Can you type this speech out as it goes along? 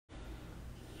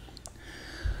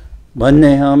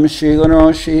Vandeham Shri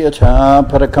Guru Shri Yatha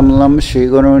Parakamalam Shri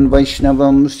Gurun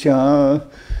Vaishnavam Sya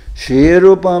Shri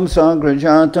Rupam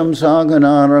Sagrajatam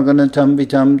Sagana Raganatam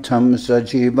Vitam Tam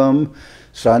Sajivam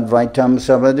Sadvaitam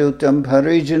Savadutam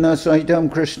Parijana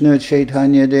Saitam Krishna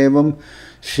Chaitanya Devam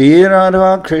Shri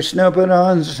Radha Krishna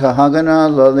Paran Sahagana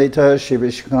Lalita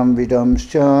Shivishkam Vidam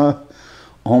Sya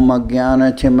Om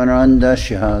Ajnana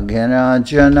Timarandasya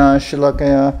Jnana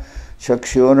Shalakaya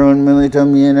Chakshurun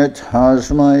Militam Yenat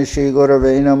Hasmai Shri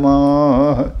Gurave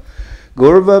Namah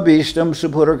Gurva Bhishtam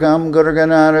Supurakam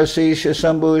Gurganara Sesha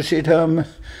Sambhushitam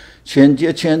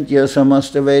Chintya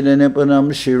Samasta Veda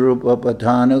Nipanam Shri Rupa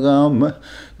Patanagam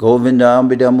Govindam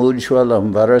Vidam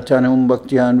Ujwalam Varatanum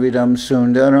Bhaktyan Vidam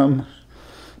Sundaram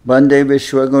Bande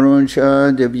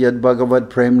Vishwaguruncha Divyat Bhagavad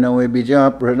Premna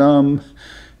Vibija Pradam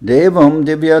Devam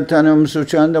Divyatanam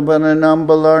Suchanda Baranam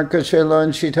Balarka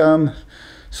Shelanchitam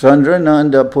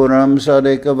Sandrananda Puram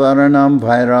Sadeka Varanam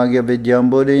Vairagya Vidyam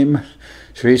Buddhim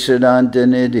Sri Siddhanta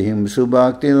Nidhim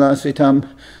Subhakti Lasitam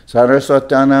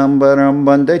Saraswatanam Baram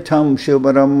Bandetam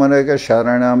Shubharam Maraga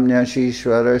Sharanam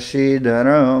Nyashishwara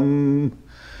Sridharam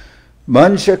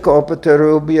Bansha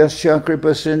Kopatarubhyasya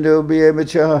Kripa Sindhu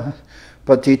Bhyevacha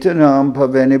Patitanam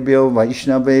Pavenibhyo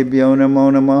Vaishnavebhyo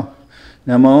Namo Namah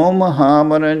Namo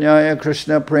Mahamaranyaya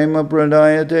Krishna Prema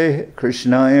Pradayate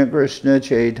Krishnaya Krishna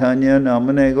Chaitanya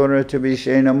Namane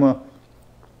Gauratavishe Namah.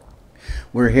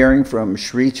 We're hearing from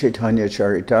Sri Chaitanya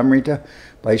Charitamrita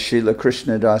by Srila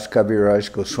Krishna Das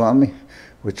Kaviraj Goswami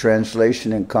with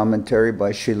translation and commentary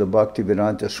by Srila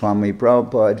Bhaktivedanta Swami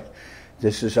Prabhupada.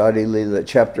 This is Adi-lila,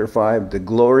 Chapter 5, The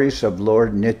Glories of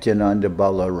Lord Nityananda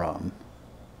Balaram.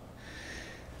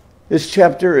 This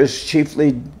chapter is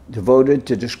chiefly devoted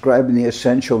to describing the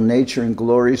essential nature and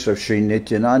glories of Sri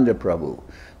Nityananda Prabhu.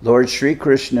 Lord Sri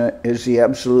Krishna is the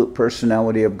absolute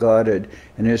personality of Godhead,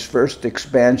 and his first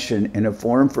expansion in a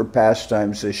form for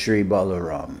pastimes is Sri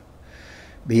Balaram.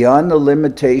 Beyond the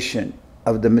limitation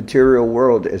of the material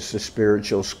world is the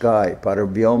spiritual sky,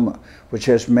 Paravyoma, which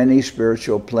has many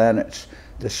spiritual planets,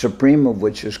 the supreme of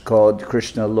which is called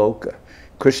Krishna Loka.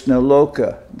 Krishna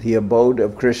Loka, the abode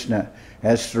of Krishna,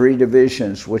 has three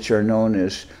divisions which are known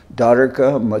as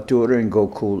Dwaraka, Mathura, and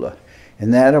Gokula.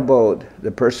 In that abode, the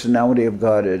personality of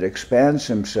Godhead expands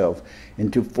himself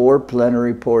into four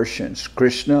plenary portions: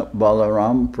 Krishna,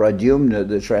 Balaram, Pradyumna,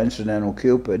 the transcendental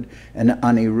Cupid, and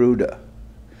Aniruddha.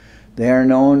 They are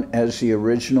known as the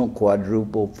original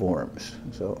quadruple forms.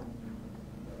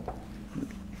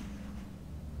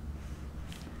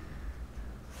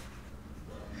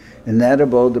 In that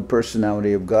abode, the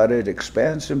personality of Godhead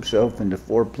expands himself into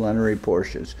four plenary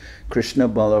portions: Krishna,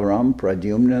 Balaram,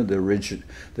 Pradyumna,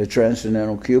 the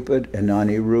transcendental Cupid, and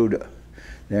Aniruddha.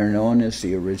 They are known as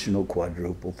the original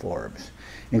quadruple forms.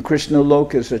 In Krishna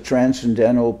Loka is a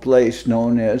transcendental place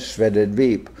known as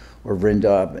Svetadvip, or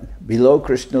Vrindavan. Below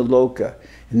Krishna Loka,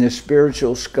 in the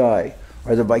spiritual sky,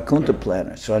 are the Vaikuntha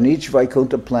planets. On each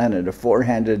Vaikuntha planet, a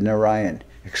four-handed Narayan,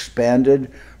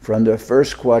 expanded from the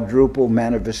first quadruple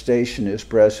manifestation, is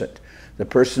present. The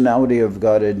personality of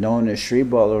Godhead, known as Sri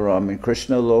Balaram in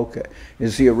Krishna Loka,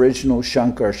 is the original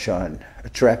Sankarshan,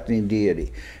 attracting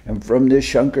deity. And from this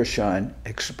Sankarshan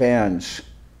expands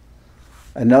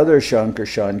another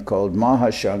Sankarshan called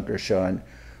Maha-Sankarshan,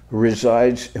 who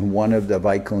resides in one of the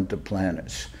Vaikuntha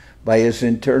planets. By his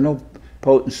internal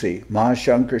potency,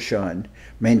 Maha-Sankarshan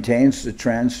maintains the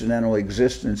transcendental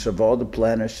existence of all the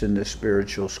planets in the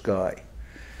spiritual sky,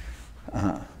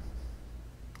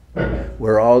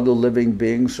 where all the living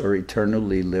beings are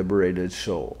eternally liberated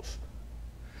souls.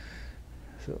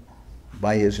 So,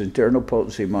 by his internal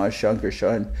potency,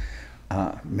 Maha-Sankarshan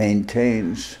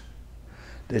maintains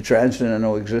the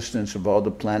transcendental existence of all the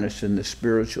planets in the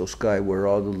spiritual sky, where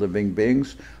all the living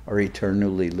beings are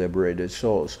eternally liberated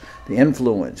souls. The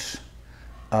influence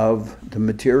of the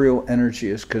material energy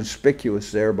is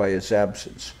conspicuous there by its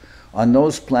absence. On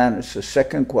those planets, the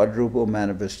second quadruple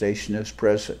manifestation is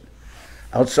present.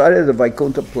 Outside of the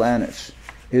Vaikuntha planets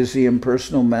is the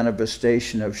impersonal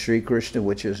manifestation of Sri Krishna,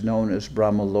 which is known as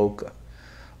Brahmaloka.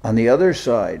 On the other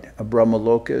side of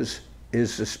Brahmaloka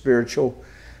is the spiritual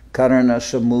Karana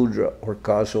Samudra, or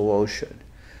causal ocean.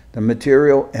 The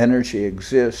material energy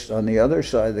exists on the other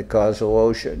side of the causal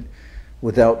ocean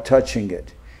without touching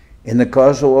it. In the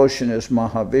causal ocean is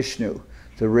Mahavishnu,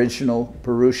 the original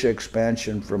Purusha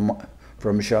expansion from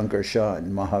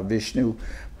Sankarshan. Mahavishnu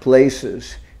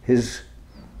places his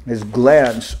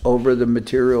glance over the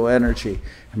material energy,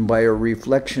 and by a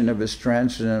reflection of his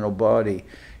transcendental body,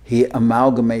 he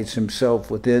amalgamates himself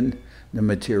within the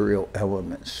material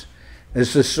elements.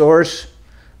 As the source,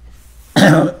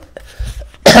 so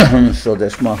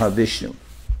that's Mahavishnu.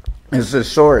 is the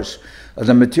source of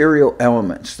the material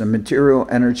elements. The material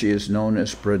energy is known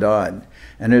as pradhan,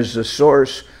 and is the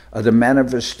source of the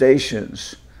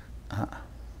manifestations.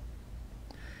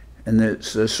 And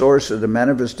it's the source of the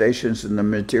manifestations in the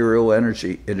material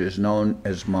energy. It is known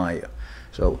as Maya.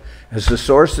 So, as the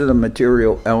source of the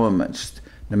material elements,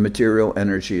 the material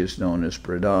energy is known as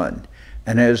pradhan.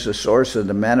 And as the source of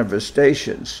the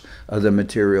manifestations of the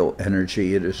material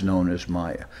energy, it is known as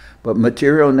Maya. But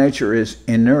material nature is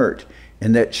inert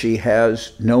in that she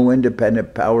has no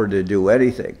independent power to do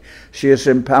anything. She is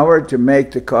empowered to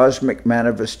make the cosmic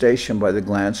manifestation by the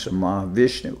glance of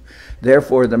Mahavishnu.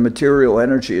 Therefore, the material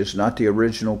energy is not the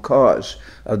original cause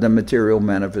of the material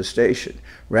manifestation.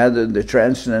 Rather, the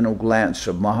transcendental glance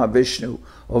of Mahavishnu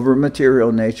over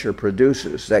material nature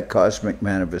produces that cosmic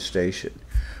manifestation.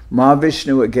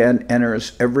 Mahavishnu again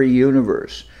enters every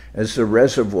universe as the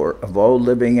reservoir of all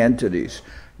living entities,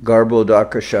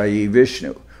 Garbhodakashayi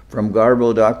Vishnu. From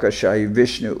Garbhodakashayi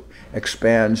Vishnu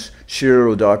expands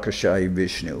Kshirodakashayi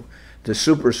Vishnu, the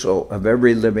supersoul of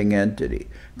every living entity.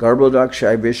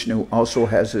 Garbhodakashayi Vishnu also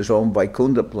has his own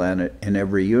Vaikuntha planet in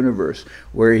every universe,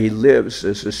 where he lives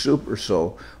as the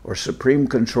supersoul or supreme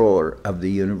controller of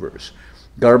the universe.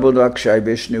 Garbhodakashayi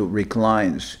Vishnu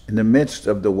reclines in the midst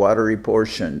of the watery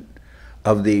portion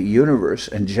of the universe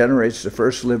and generates the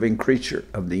first living creature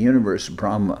of the universe,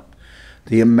 Brahma.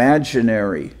 The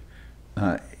imaginary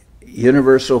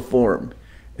universal form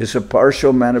is a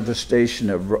partial manifestation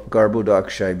of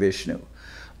Garbhodakashayi Vishnu.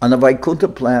 On the Vaikuntha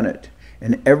planet,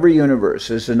 in every universe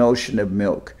is an ocean of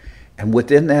milk, and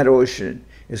within that ocean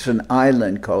is an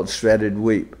island called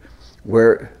Svetadweep,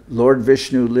 where Lord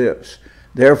Vishnu lives.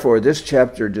 Therefore, this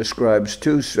chapter describes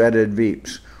two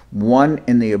Svetadweeps, one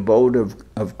in the abode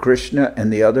of Krishna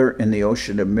and the other in the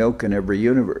ocean of milk in every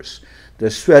universe. The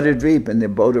Svetadweep in the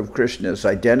abode of Krishna is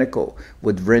identical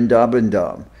with Vrindavan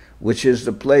Dham, which is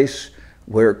the place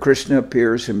where Krishna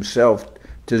appears himself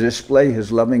to display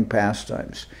his loving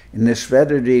pastimes. In the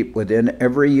Svetadweep within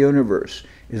every universe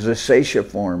is a Sesha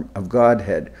form of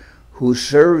Godhead, who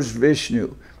serves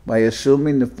Vishnu by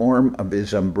assuming the form of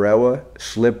his umbrella,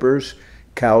 slippers,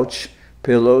 couch,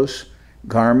 pillows,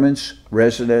 garments,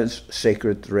 residence,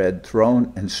 sacred thread,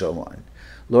 throne, and so on.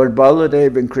 Lord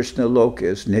Baladev in Krishna Loka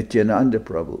is Nityananda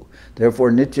Prabhu.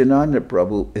 Therefore, Nityananda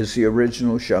Prabhu is the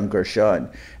original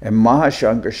Sankarshan, and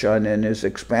Maha-Sankarshan and his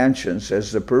expansions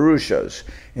as the Purushas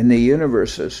in the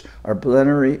universes are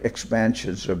plenary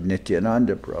expansions of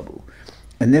Nityananda Prabhu.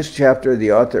 In this chapter,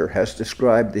 the author has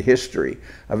described the history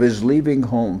of his leaving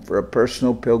home for a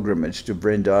personal pilgrimage to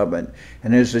Vrindavan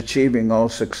and his achieving all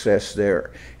success there.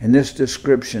 In this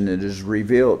description, it is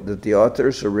revealed that the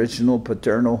author's original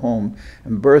paternal home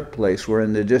and birthplace were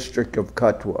in the district of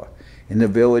Katwa, in the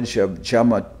village of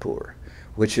Jamatpur,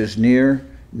 which is near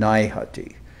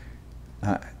Naihati.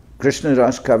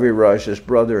 Krishnadas Kaviraj's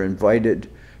brother invited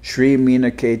Sri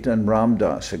Meenaketan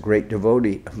Ramdas, a great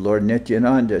devotee of Lord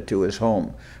Nityananda, to his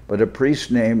home, but a priest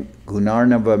named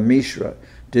Gunarnava Mishra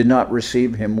did not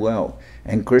receive him well,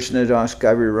 and Krishnadas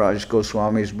Kaviraj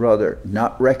Goswami's brother,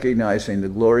 not recognizing the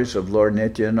glories of Lord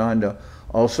Nityananda,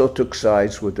 also took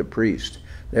sides with the priest.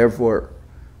 Therefore,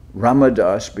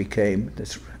 Ramadas became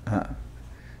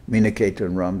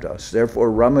Meenaketan Ramdas. Therefore,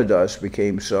 Ramadas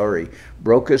became sorry,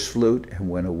 broke his flute,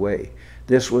 and went away.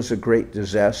 This was a great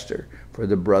disaster for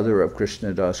the brother of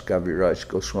Krishnadas Kaviraj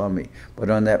Goswami. But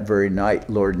on that very night,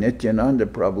 Lord Nityananda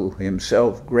Prabhu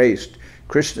himself graced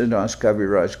Krishnadas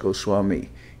Kaviraj Goswami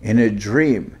in a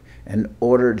dream and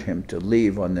ordered him to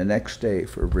leave on the next day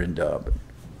for Vrindavan.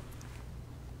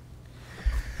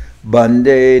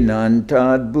 Bande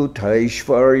Nantad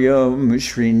Bhutaishvaryam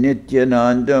Sri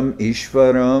Nityanandam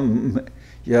Ishvaram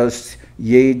Yas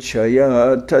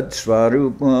Yechaya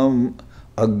Tatsvarupam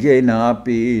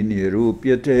Agyenapi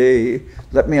Nirupyate.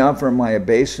 Let me offer my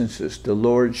obeisances to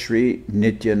Lord Sri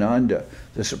Nityananda,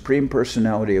 the Supreme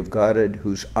Personality of Godhead,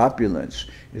 whose opulence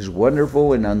is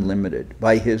wonderful and unlimited.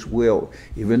 By his will,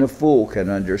 even a fool can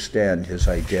understand his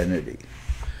identity.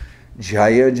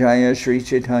 Jaya Jaya Sri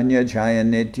Chaitanya Jaya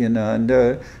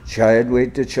Nityananda Jaya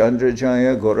Dvaita Chandra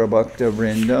Jaya Gaurabhakta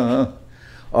Vrinda.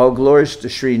 All glories to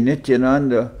Sri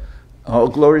Nityananda. All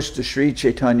glories to Sri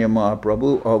Chaitanya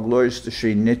Mahaprabhu, all glories to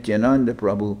Sri Nityananda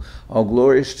Prabhu, all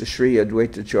glories to Sri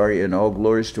Advaitacharya, and all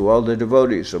glories to all the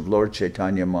devotees of Lord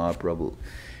Chaitanya Mahaprabhu.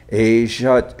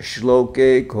 Eshat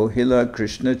shloke kohila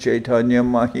Krishna Chaitanya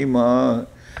Mahima,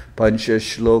 Pancha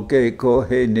shloke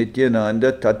kohe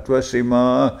Nityananda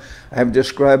Tattvasima. I have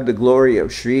described the glory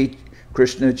of Sri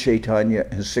Krishna Chaitanya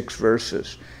in 6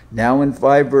 verses. Now in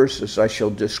 5 verses I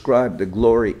shall describe the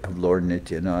glory of Lord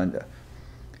Nityananda.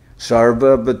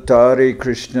 Sarva Bhattari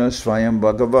Krishna Swayam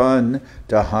Bhagavan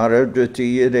Tahara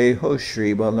Dvitiya Deho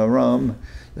Sri Balaram.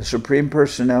 The Supreme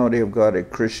Personality of Godhead,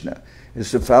 Krishna,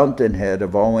 is the fountainhead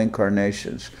of all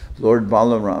incarnations. Lord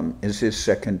Balaram is his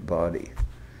second body.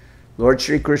 Lord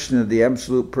Sri Krishna, the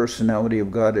absolute personality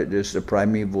of Godhead, is the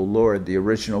primeval Lord, the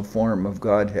original form of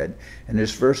Godhead, and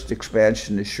his first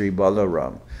expansion is Sri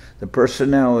Balaram. The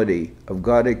personality of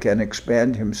Godhead can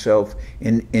expand himself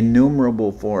in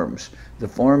innumerable forms. The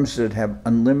forms that have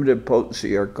unlimited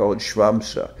potency are called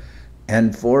Shvamsa,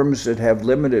 and forms that have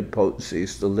limited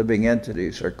potencies, the living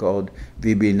entities, are called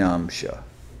Vibhinamsha.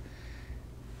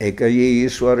 Ekayi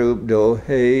Swarup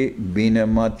Dohe Bina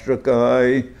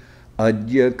Matrakai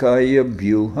Adya Kaya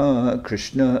Bhyuha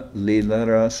Krishna Lila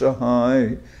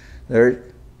Rasahai.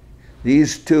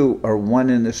 These two are one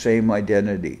and the same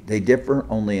identity. They differ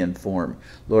only in form.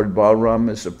 Lord Balaram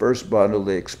is the first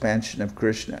bodily expansion of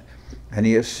Krishna, and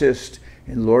he assists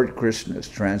in Lord Krishna's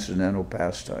transcendental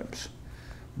pastimes.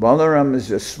 Balaram is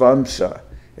a svamsa,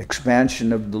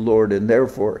 expansion of the Lord, and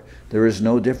therefore there is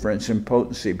no difference in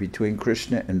potency between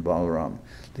Krishna and Balaram.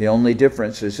 The only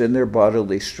difference is in their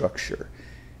bodily structure.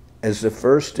 As the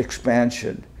first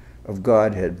expansion of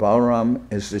Godhead, Balaram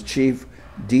is the chief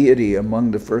deity among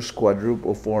the first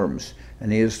quadruple forms,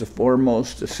 and he is the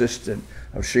foremost assistant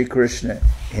of Sri Krishna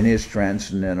in his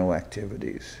transcendental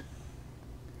activities.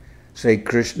 Say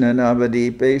Krishna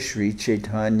Navadipe Sri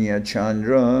Chaitanya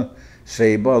Chandra,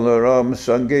 say Balaram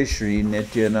Sange Sri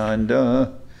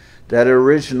Nityananda. That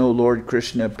original Lord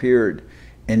Krishna appeared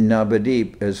in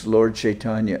Navadip as Lord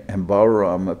Chaitanya, and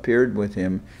Balaram appeared with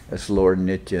him as Lord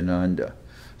Nityananda.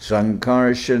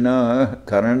 Sankarshana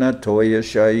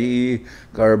Karanabdhishayi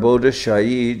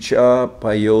Garbhodakashayi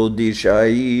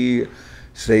Payodishayi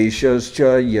Sesha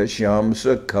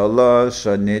Yashamsa Kala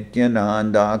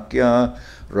Sanityanandakya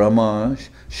Rama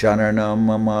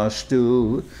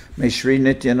Sharanamamastu. May Sri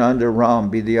Nityananda Ram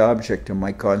be the object of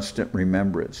my constant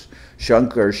remembrance.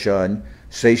 Sankarshan,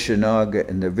 Sesha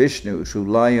and the Vishnus who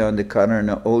lie on the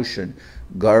Karana ocean,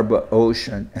 Garbha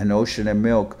ocean, and ocean of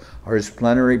milk are his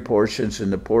plenary portions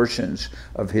and the portions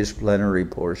of his plenary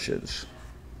portions.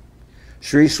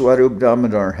 Sri Swarup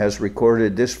Damodar has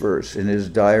recorded this verse in his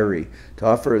diary to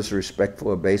offer his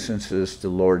respectful obeisances to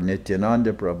Lord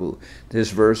Nityananda Prabhu.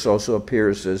 This verse also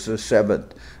appears as the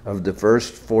seventh of the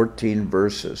first 14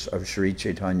 verses of Sri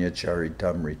Chaitanya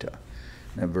Charitamrita.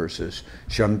 The verses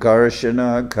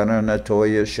Shankarshana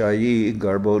Karanabdhishayi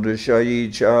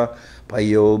Garbhodakashayi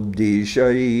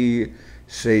Payodishayi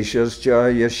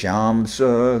Seshascha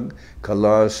Yashamsa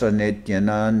Kalasa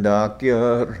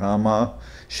Nityanandakya Rama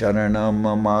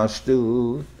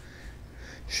Sharanamamastu.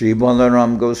 Sri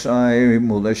Balaram Gosai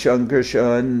Mula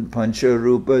Sankarshan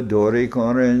Pancharupa Dori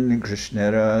Koran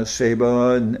Krishnera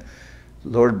Seban.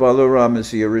 Lord Balaram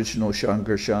is the original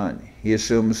Sankarshan. He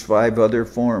assumes 5 other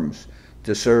forms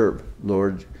to serve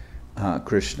Lord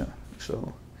Krishna.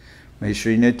 So, may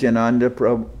Sri Nityananda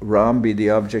Ram be the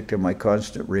object of my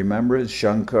constant remembrance.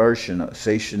 Shankarshana,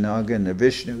 Seshanaga, and the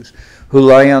Vishnus who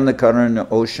lie on the Karana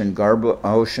ocean, Garbha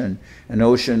ocean, and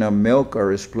ocean of milk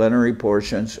are his plenary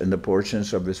portions and the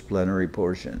portions of his plenary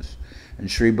portions. And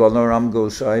Sri Balaram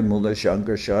Gosai Mula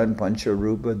Sankarshan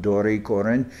Pancharupa Dori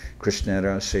Koran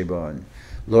Krishnera Seban.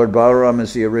 Lord Balaram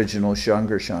is the original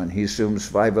Sankarshan. He assumes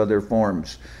 5 other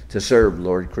forms to serve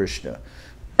Lord Krishna.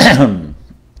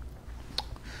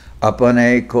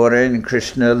 Apane Koren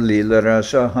Krishna Lila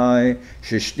Rasahai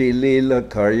Shishti Lila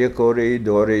Karya Kore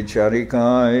Dore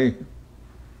Charikai.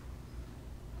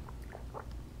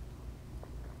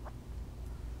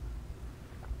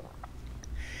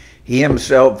 He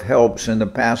himself helps in the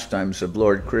pastimes of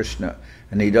Lord Krishna,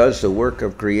 and he does the work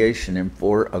of creation in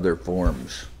 4 other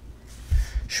forms.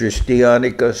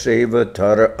 Shrishtiyanika Seva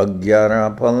Tara Agyara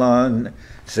Palan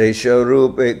Sesha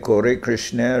Rupe Kore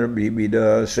Krishner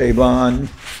Bibida Sevan.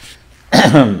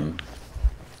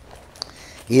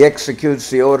 He executes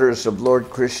the orders of Lord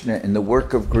Krishna in the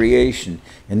work of creation,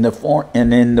 in the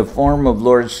form of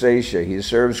Lord Sesha. He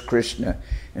serves Krishna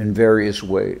in various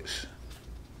ways.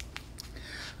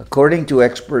 According to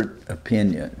expert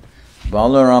opinion,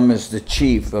 Balaram is the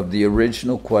chief of the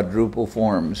original quadruple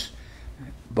forms.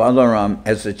 Balaram,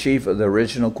 as the chief of the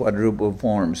original quadruple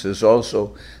forms, is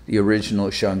also the original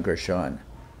Sankarshan.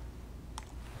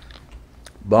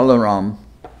 Balaram,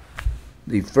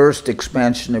 the first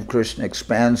expansion of Krishna,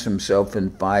 expands himself in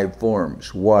 5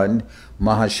 forms. 1.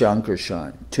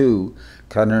 Maha-Sankarshan. 2.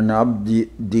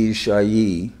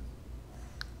 Karanabdhishayi.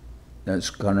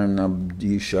 That's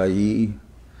Karanabdhishayi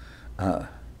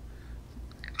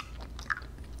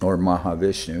or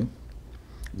Mahavishnu.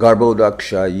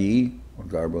 Garbhodakashayi or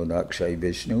Garbhodakashayi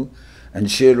Vishnu. and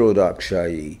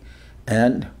Kshirodakashayi,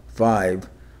 and 5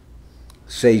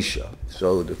 Sesha.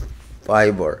 So the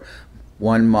 5 are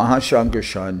 1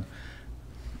 Maha-Sankarshan,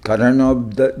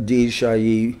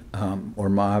 Karanabdhishayi or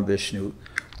Mahavishnu,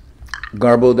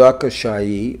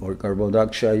 Garbhodakashayi or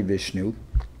Garbhodakashayi Vishnu,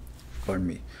 pardon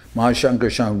me,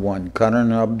 Maha-Sankarshan 1,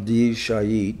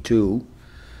 Karanabdhishayi 2,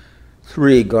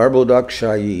 3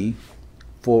 Garbhodakashayi,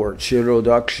 4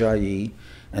 Kshirodakashayi,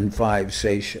 and 5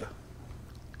 Sesha.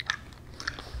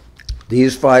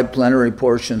 These 5 plenary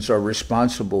portions are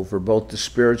responsible for both the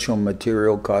spiritual and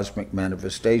material cosmic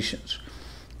manifestations.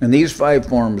 In these 5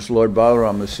 forms, Lord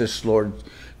Balaram assists Lord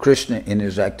Krishna in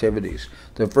his activities.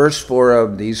 The first 4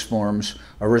 of these forms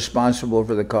are responsible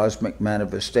for the cosmic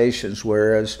manifestations,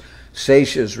 whereas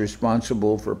Sesha is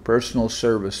responsible for personal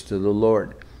service to the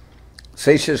Lord.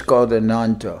 Sesha is called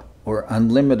Ananta, or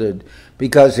unlimited,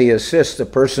 because he assists the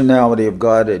personality of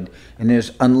Godhead in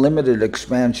his unlimited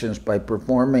expansions by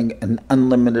performing an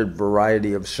unlimited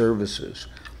variety of services.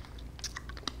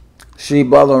 Sri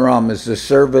Balaram is the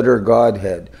servitor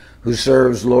Godhead who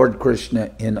serves Lord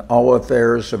Krishna in all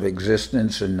affairs of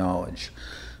existence and knowledge.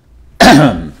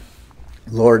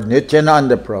 Lord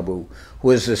Nityananda Prabhu, who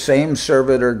is the same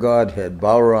servitor Godhead,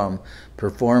 Balaram,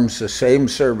 performs the same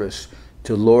service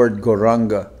to Lord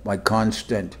Gauranga by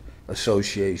constant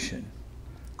association.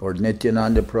 Lord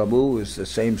Nityananda Prabhu is the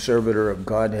same servitor of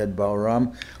Godhead,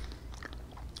 Balaram,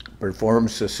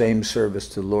 performs the same service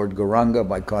to Lord Gauranga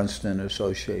by constant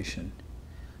association.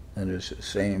 That is the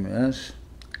same as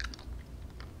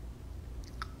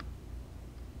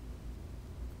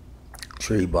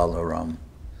Sri Balaram.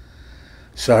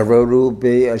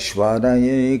 Sarvarupe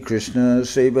Ashwadaye Krishna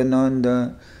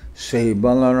Sevananda Se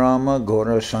Balarama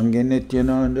Gora Sangha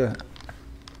Nityananda.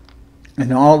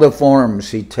 In all the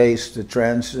forms he tastes the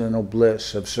transcendental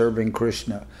bliss of serving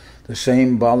Krishna. The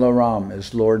same Balaram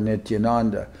is Lord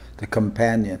Nityananda, the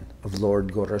companion of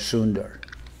Lord Gaurasundar.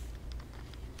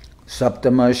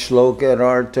 Saptama shloka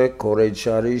artha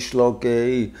korechari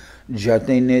shloke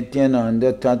jati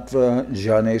Nityananda tattva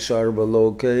jane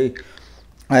sarvaloke.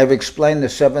 I have explained the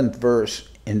 7th verse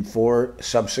in 4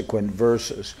 subsequent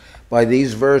verses. By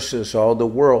these verses, all the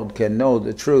world can know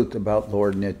the truth about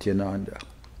Lord Nityananda.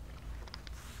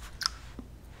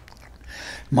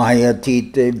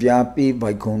 Mayatite vyapi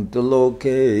vaikuntha loke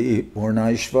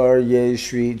purnaishvarye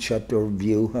Sri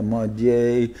Chaturvyuha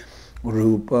madhye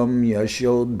rupam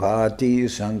yashodbhati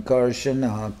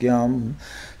sankarsanakyam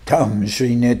tam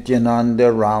Sri Nityananda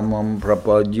Ramam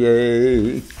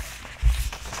prapadye.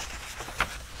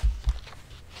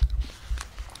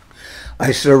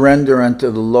 I surrender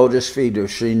unto the lotus feet of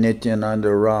Sri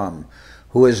Nityananda Ram,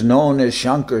 who is known as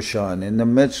Sankarshan in the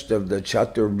midst of the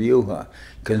Chaturvyuha,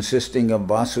 consisting of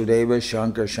Vasudeva,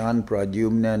 Sankarshan,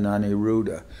 Pradyumna, and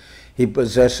Aniruddha. He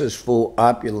possesses full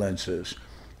opulences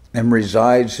and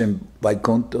resides in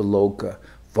Vaikuntha Loka,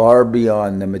 far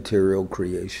beyond the material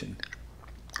creation.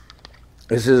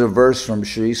 This is a verse from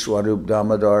Sri Swarup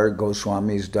Damodar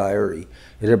Goswami's diary.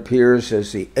 It appears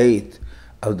as the 8th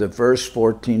of the first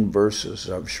 14 verses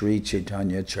of Sri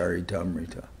Chaitanya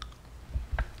Charitamrita.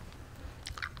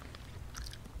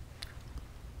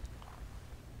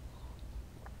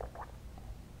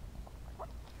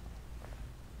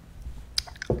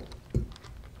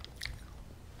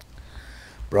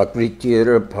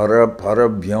 Prakritira para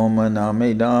vyoma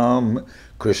namedam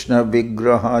Krishna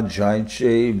vigraha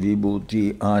jaiche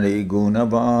vibhuti ane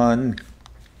gunavan.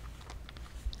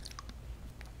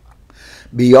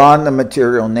 Beyond the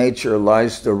material nature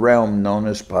lies the realm known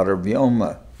as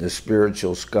Paravyoma, the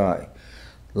spiritual sky.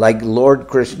 Like Lord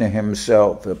Krishna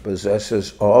himself, it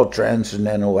possesses all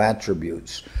transcendental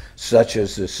attributes, such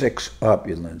as the 6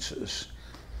 opulences.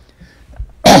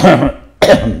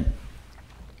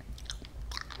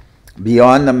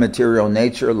 Beyond the material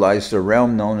nature lies the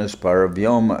realm known as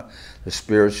Paravyoma, the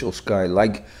spiritual sky.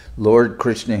 Like Lord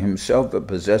Krishna himself, it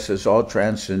possesses all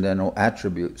transcendental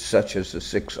attributes, such as the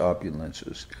 6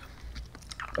 opulences.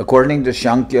 According to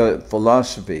Sankhya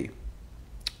philosophy,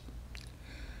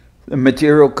 the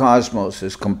material cosmos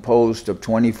is composed of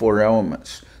 24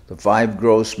 elements, the 5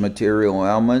 gross material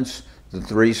elements, the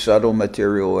 3 subtle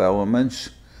material elements,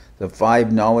 the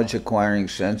 5 knowledge-acquiring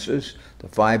senses, the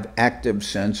 5 active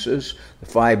senses, the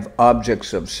 5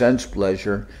 objects of sense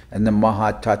pleasure, and the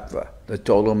Mahatattva, the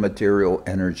total material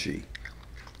energy.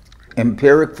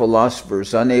 Empiric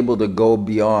philosophers unable to go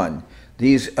beyond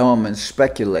these elements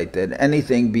speculate that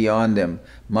anything beyond them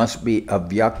must be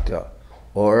avyakta,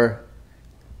 or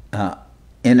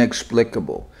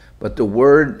inexplicable. But the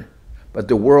world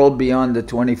beyond the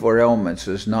 24 elements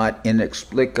is not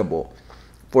inexplicable,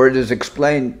 For it is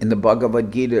explained in the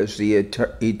Bhagavad Gita as the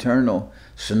eternal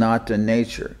Sanatana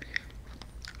nature.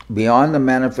 Beyond the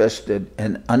manifested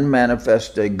and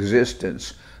unmanifested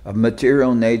existence of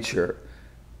material nature,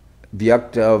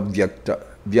 Vyakta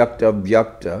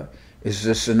is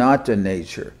the Sanatana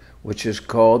nature, which is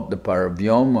called the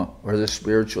Paravyoma, or the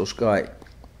spiritual sky.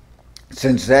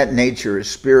 Since that nature is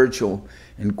spiritual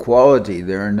in quality,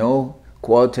 there are no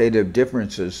qualitative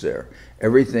differences there.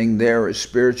 Everything there is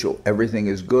spiritual, everything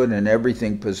is good, and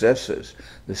everything possesses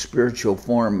the spiritual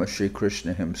form of Sri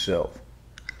Krishna himself.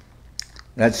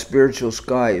 That spiritual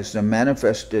sky is the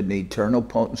manifested and eternal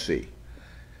potency.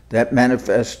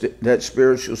 That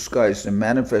spiritual sky is the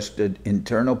manifested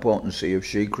internal potency of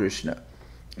Sri Krishna.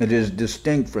 It is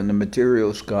distinct from the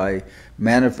material sky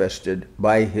manifested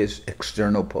by his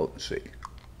external potency.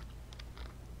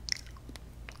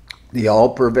 The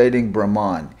all-pervading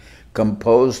Brahman,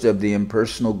 composed of the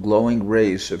impersonal glowing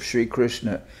rays of Sri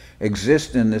Krishna,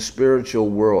 exists in the spiritual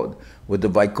world with the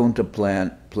Vaikuntha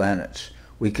planets.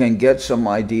 We can get some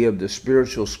idea of the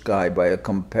spiritual sky by a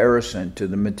comparison to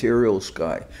the material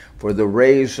sky, for the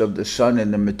rays of the sun in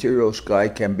the material sky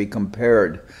can be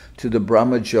compared to the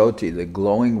Brahmajyoti, the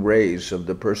glowing rays of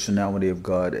the personality of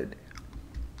Godhead.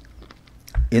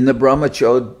 In the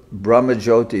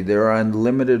Brahmajyoti, there are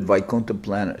unlimited Vaikuntha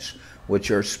planets,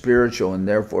 which are spiritual and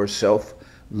therefore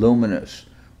self-luminous,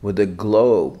 with a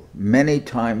glow many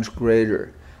times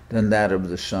greater than that of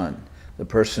the sun. The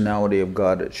personality of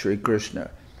Godhead, Sri Krishna,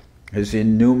 his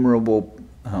innumerable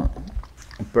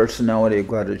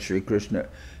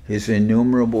his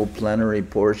innumerable plenary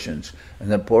portions,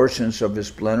 and the portions of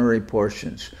his plenary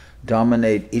portions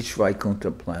dominate each Vaikuntha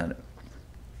planet.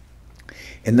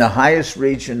 In the highest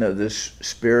region of this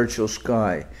spiritual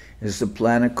sky is the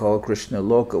planet called Krishna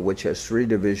Loka, which has three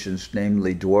divisions,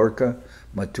 namely Dwarka,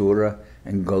 Mathura,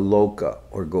 and Goloka,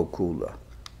 or Gokula.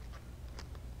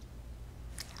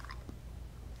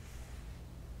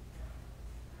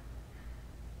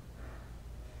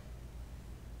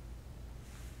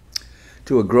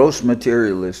 To a gross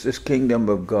materialist, this kingdom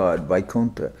of God,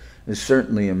 Vaikuntha, is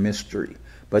certainly a mystery.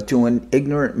 But to an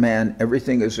ignorant man,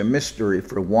 everything is a mystery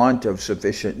for want of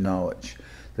sufficient knowledge.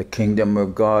 The kingdom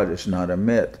of God is not a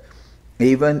myth.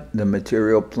 Even the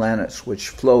material planets which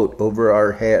float over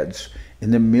our heads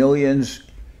in the millions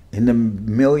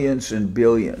and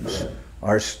billions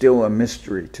are still a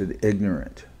mystery to the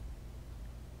ignorant.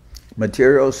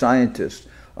 Material scientists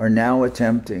are now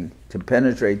attempting to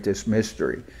penetrate this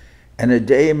mystery, and a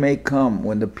day may come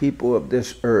when the people of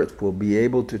this earth will be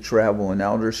able to travel in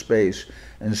outer space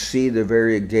and see the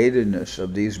variegatedness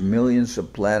of these millions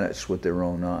of planets with their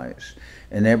own eyes.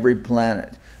 In every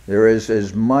planet, there is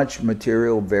as much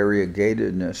material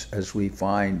variegatedness as we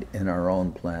find in our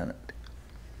own planet.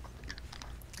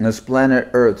 This planet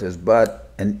Earth is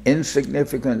but an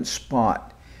insignificant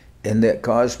spot in the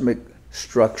cosmic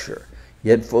structure,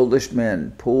 yet foolish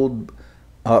men, pulled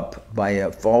up by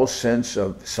a false sense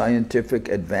of scientific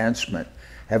advancement,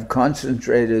 have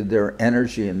concentrated their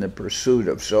energy in the pursuit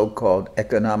of so-called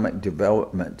economic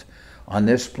development on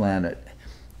this planet,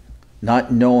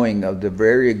 not knowing of the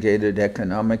variegated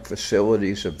economic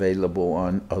facilities available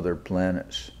on other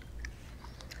planets.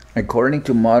 According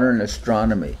to modern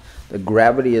astronomy, the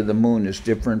gravity of the moon is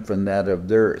different from that of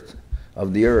the Earth.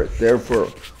 Therefore,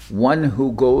 one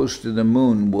who goes to the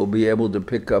moon will be able to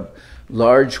pick up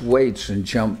large weights and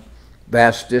jump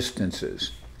vast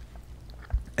distances.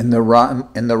 In the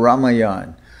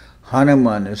Ramayana,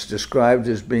 Hanuman is described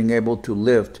as being able to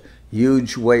lift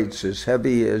huge weights as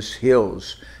heavy as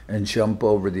hills and jump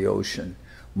over the ocean.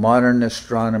 Modern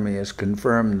astronomy has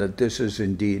confirmed that this is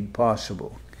indeed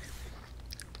possible.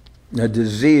 The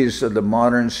disease of the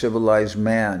modern civilized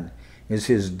man is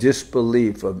his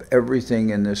disbelief of everything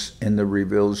in the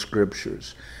revealed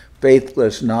scriptures.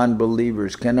 Faithless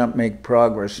non-believers cannot make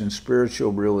progress in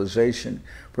spiritual realization,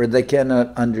 for they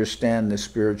cannot understand the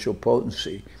spiritual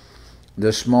potency.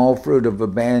 The small fruit of a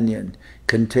banyan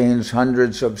contains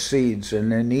hundreds of seeds,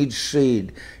 and in each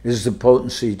seed is the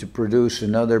potency to produce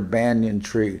another banyan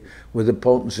tree, with the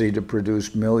potency to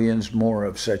produce millions more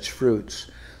of such fruits.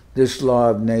 This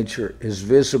law of nature is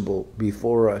visible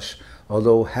before us,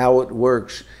 although how it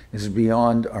works is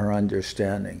beyond our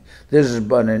understanding. This is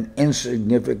but an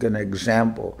insignificant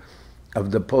example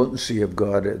of the potency of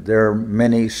God. There are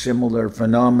many similar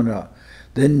phenomena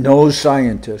that no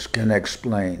scientist can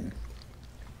explain.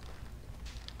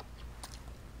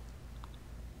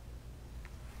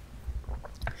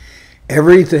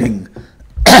 Everything,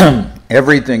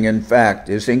 in fact,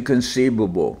 is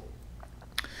inconceivable,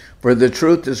 for the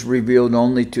truth is revealed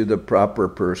only to the proper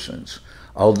persons.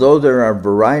 Although there are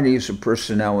varieties of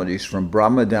personalities from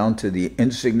Brahma down to the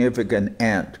insignificant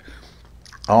ant,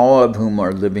 all of whom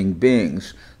are living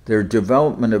beings, their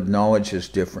development of knowledge is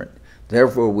different.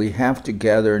 Therefore, we have to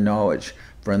gather knowledge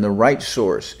from the right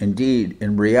source. Indeed,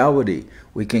 in reality,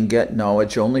 we can get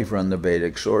knowledge only from the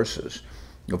Vedic sources.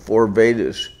 The four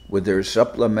Vedas, with their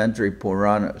supplementary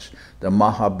Puranas, the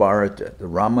Mahabharata, the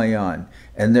Ramayana,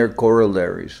 and their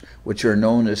corollaries, which are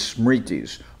known as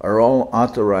Smritis, are all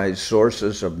authorized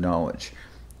sources of knowledge.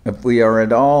 If we are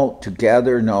at all to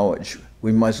gather knowledge,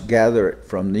 we must gather it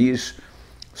from these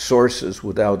sources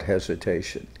without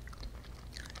hesitation.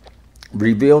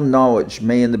 Revealed knowledge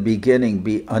may in the beginning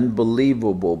be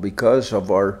unbelievable because of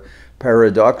our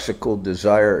paradoxical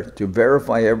desire to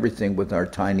verify everything with our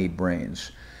tiny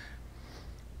brains.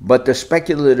 But the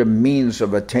speculative means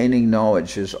of attaining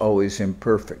knowledge is always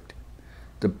imperfect.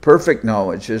 The perfect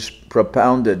knowledge is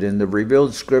propounded in the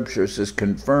revealed scriptures is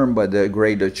confirmed by the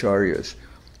great acharyas,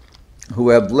 who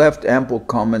have left ample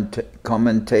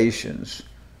commentations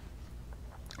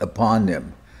upon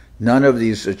them. None of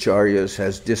these acharyas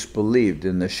has disbelieved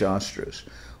in the Shastras.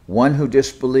 One who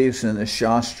disbelieves in the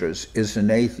Shastras is an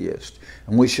atheist,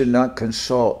 and we should not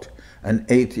consult an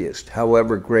atheist,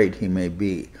 however great he may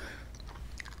be.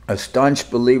 A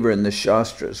staunch believer in the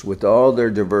Shastras, with all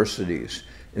their diversities,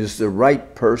 is the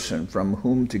right person from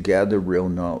whom to gather real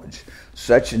knowledge.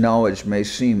 Such knowledge may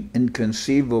seem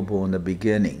inconceivable in the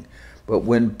beginning, but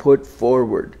when put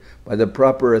forward by the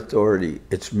proper authority,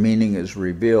 its meaning is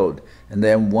revealed, and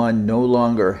then one no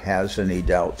longer has any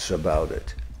doubts about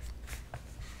it.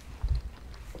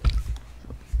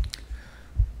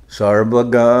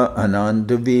 Sarvaga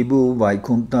Ananda Vibhu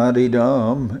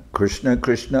Vaikuntharidam Krishna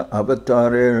Krishna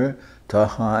Avatarer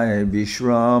Tahai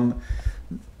Vishram.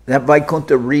 That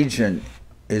Vaikuntha region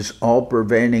is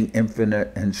all-pervading,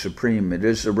 infinite, and supreme. It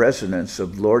is the residence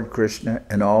of Lord Krishna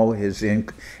and all his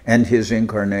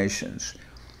incarnations.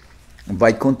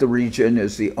 Vaikuntha region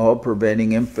is the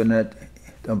all-pervading infinite.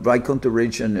 The Vaikuntha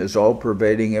region is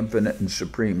all-pervading, infinite, and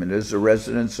supreme. It is the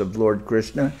residence of Lord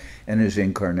Krishna and his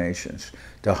incarnations.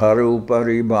 Taharu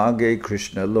paribhage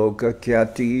Krishna loka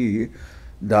kyati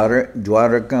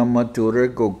dwaraka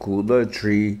mathura gokula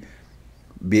tri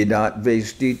bidat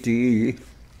vestiti.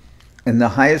 In the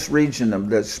highest region of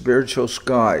the spiritual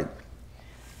sky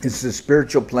is the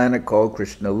spiritual planet called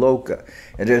Krishna Loka.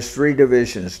 It has three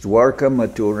divisions, Dwarka,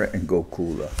 Mathura, and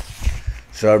Gokula.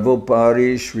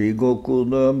 Sarvopari Sri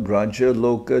Gokula Braja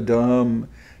Lokadam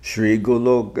Sri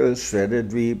Goloka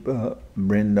Svedadvipa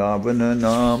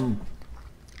Vrindavananam.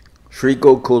 Sri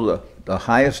Gokula, the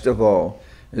highest of all,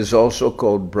 is also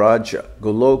called Braja,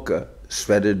 Goloka,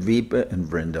 Svedadvipa, and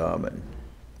Vrindavan.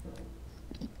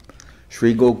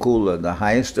 Sri Gokula, the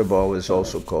highest of all, is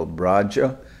also called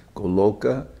Braja,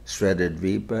 Goloka,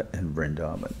 Svedadvipa, and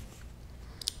Vrindavan.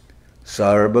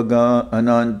 Sarvaga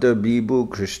Ananta Bibhu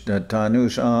Krishna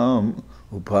Tanusam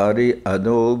Upari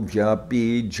Ado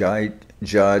Vyapi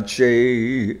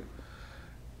Jache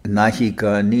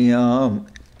Nahika Niyam.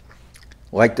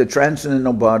 Like the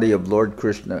transcendental body of Lord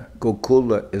Krishna,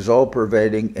 Gokula is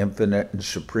all-pervading, infinite, and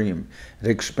supreme. It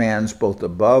expands both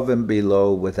above and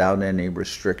below without any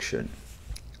restriction.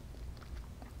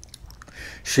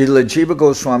 Srila Jiva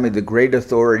Goswami, the great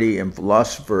authority and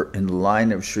philosopher in the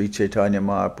line of Sri Chaitanya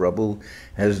Mahaprabhu,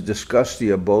 has discussed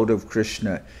the abode of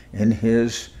Krishna in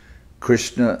his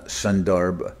Krishna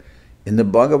Sandarbha. In the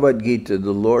Bhagavad Gita,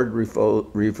 the Lord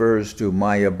refers to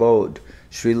my abode.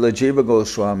 Srila Jiva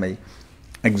Goswami,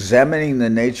 examining the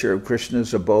nature of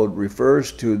Krishna's abode,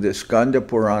 refers to the Skanda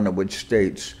Purana, which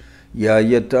states,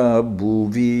 Yayata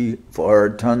bhuvi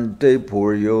vartante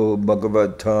puryo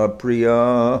bhagavata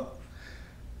priya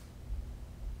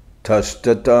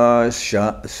tastata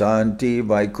santi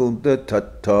vaikuntha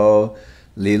tatta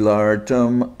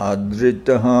lilartam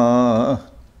adritaha.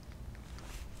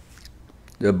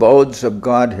 The abodes of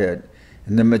Godhead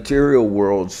in the material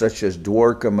world, such as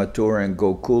Dwarka, Mathura, and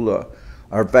Gokula,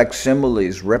 are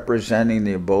facsimiles representing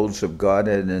the abodes of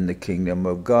Godhead in the kingdom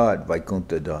of God,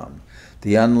 Vaikuntha Dham.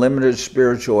 The unlimited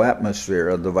spiritual atmosphere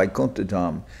of the Vaikuntha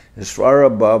Dham is far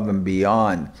above and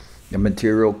beyond the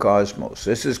material cosmos.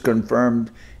 This is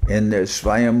confirmed in the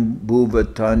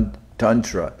Swayambhuva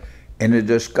Tantra, in a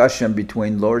discussion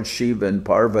between Lord Shiva and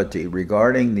Parvati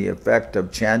regarding the effect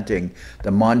of chanting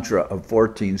the mantra of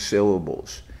 14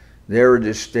 syllables. There it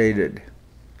is stated,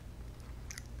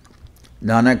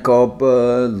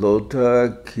 Nanakalpa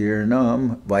lota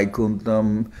kirnam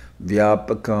vaikuntham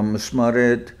vyapakam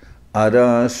smarit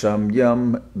ada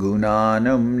samyam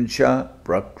gunanam cha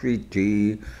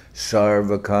prakriti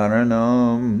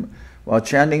sarvakaranam. While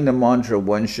chanting the mantra,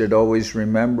 one should always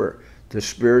remember the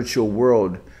spiritual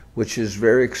world, which is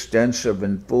very extensive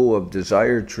and full of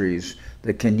desire trees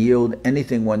that can yield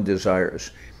anything one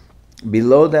desires.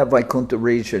 Below that Vaikuntha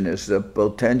region is the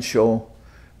potential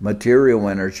material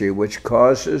energy which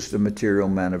causes the material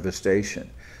manifestation.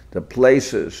 The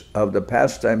places of the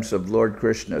pastimes of Lord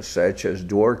Krishna, such as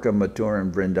Dwarka, Mathura,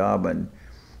 and Vrindavan,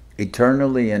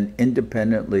 eternally and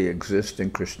independently exist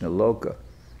in Krishna Loka.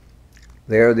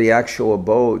 They are the actual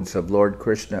abodes of Lord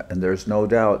Krishna, and there's no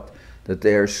doubt that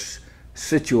they are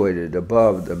situated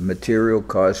above the material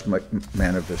cosmic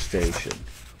manifestation.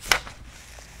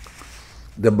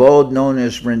 The abode known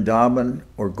as Vrindavan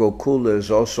or Gokula is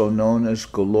also known as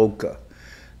Goloka.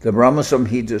 The Brahma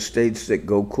Samhita states that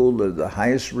Gokula, the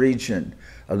highest region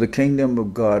of the kingdom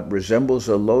of God, resembles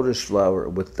a lotus flower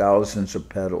with thousands of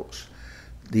petals.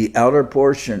 The outer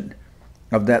portion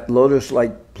of that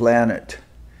lotus-like planet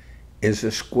is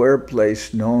a square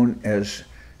place known as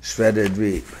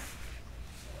Svetadvip.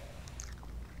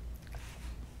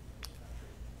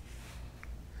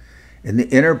 In the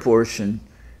inner portion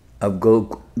of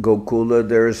Gokula,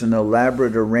 there is an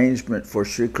elaborate arrangement for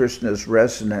Sri Krishna's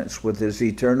residence with his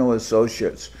eternal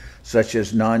associates, such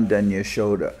as Nanda and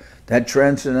Yashoda. That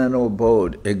transcendental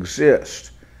abode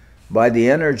exists by the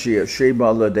energy of Sri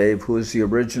Baladev, who is the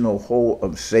original whole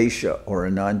of Sesha or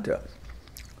Ananta.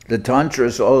 The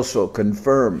Tantras also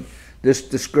confirm this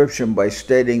description by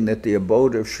stating that the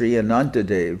abode of Sri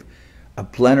Anantadev, a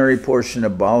plenary portion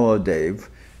of Baladev,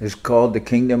 is called the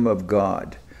Kingdom of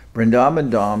God. Vrindavan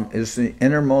Dham is the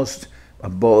innermost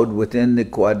abode within the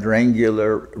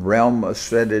quadrangular realm of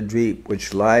Svetadvip,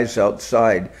 which lies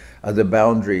outside of the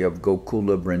boundary of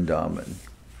Gokula Vrindavan.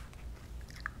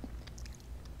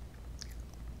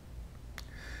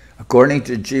 According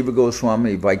to Jiva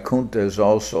Goswami, Vaikuntha is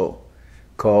also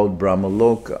called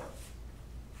Brahmaloka.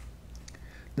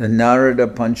 The Narada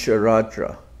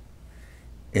Pancharatra,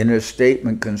 in a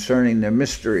statement concerning the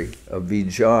mystery of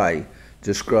Vijay,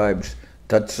 describes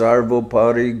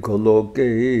Tatsarvopari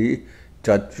Goloke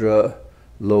Tatra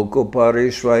Lokopari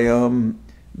Swayam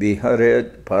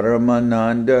Viharet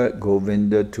Paramananda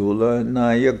Govinda Tula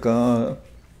Nayaka.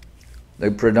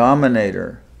 The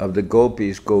predominator of the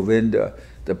gopis, Govinda,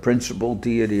 the principal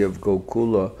deity of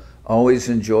Gokula, always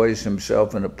enjoys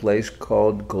himself in a place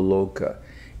called Goloka,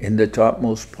 in the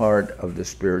topmost part of the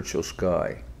spiritual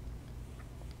sky.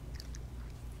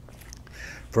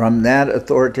 From that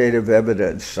authoritative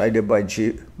evidence cited by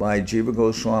Jiva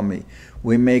Goswami,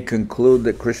 we may conclude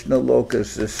that Krishna Loka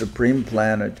is the supreme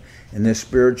planet in the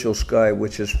spiritual sky,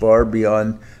 which is far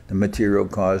beyond the material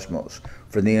cosmos.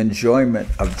 For the enjoyment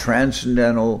of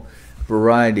transcendental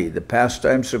variety, the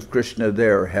pastimes of Krishna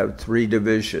there have three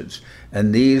divisions,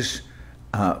 and these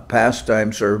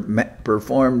pastimes are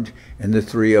performed in the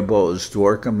three abodes,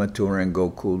 Dwarka, Mathura, and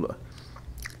Gokula.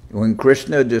 When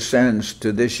Krishna descends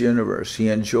to this universe, he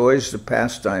enjoys the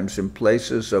pastimes in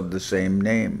places of the same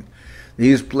name.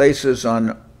 These places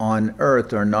on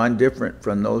earth are non-different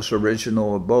from those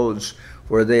original abodes,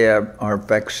 for they are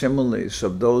facsimiles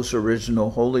of those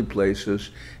original holy places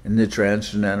in the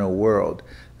transcendental world.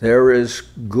 There is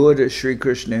good as Sri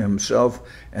Krishna himself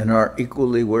and are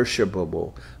equally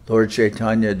worshipable. Lord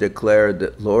Chaitanya declared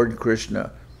that Lord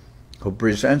Krishna, who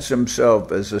presents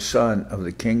himself as the son of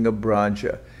the king of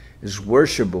Braja, is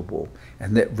worshipable,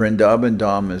 and that Vrindavan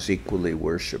Dham is equally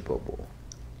worshipable.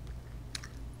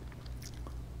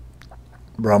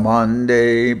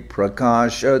 Brahmande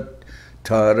Prakashat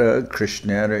Tara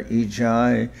Krishnara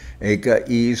Ijai Eka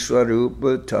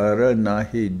Iswarupa Tara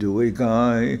Nahi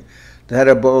Duigai. That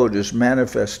abode is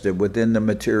manifested within the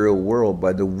material world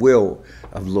by the will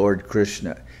of Lord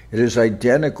Krishna. It is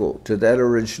identical to that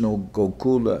original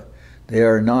Gokula. They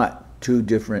are not two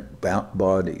different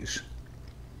bodies.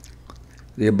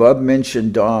 The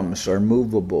above-mentioned dhams are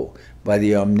movable by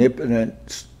the omnipotent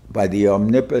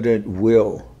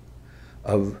will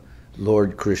of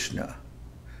Lord Krishna.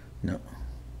 No.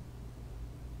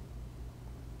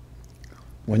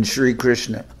 When Sri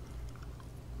Krishna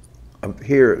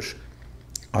appears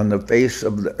on the face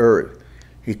of the earth,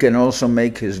 he can also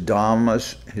make his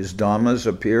dhammas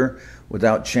appear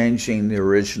without changing the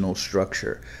original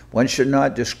structure. One should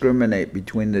not discriminate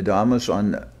between the dhammas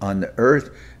on the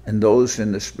earth and those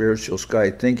in the spiritual sky,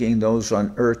 thinking those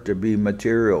on earth to be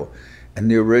material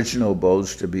and the original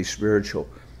abodes to be spiritual.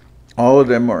 All of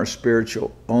them are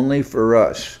spiritual. Only for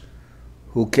us,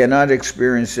 who cannot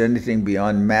experience anything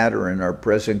beyond matter in our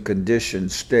present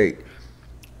conditioned state,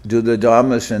 do the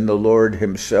dhammas and the Lord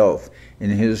himself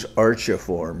in his archa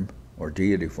form, or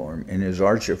deity form, in his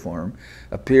archa form,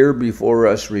 appear before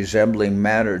us resembling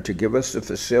matter to give us the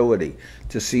facility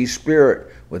to see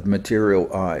spirit with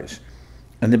material eyes.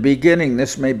 In the beginning,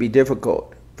 this may be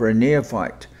difficult for a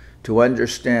neophyte to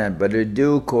understand, but in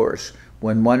due course,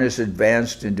 when one is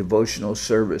advanced in devotional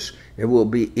service, it will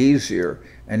be easier,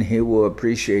 and he will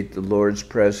appreciate the Lord's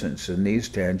presence in these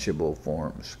tangible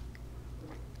forms.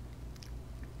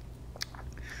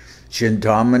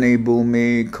 Chintamani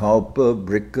bhumi kalpa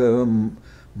brika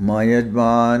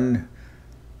mayadvan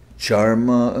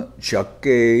charma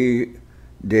chakke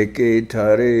deke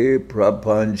tare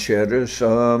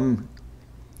prapancharasam.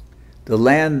 The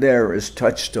land there is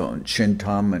touchstone,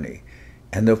 Chintamani,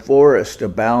 and the forest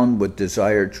abound with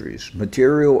desire trees.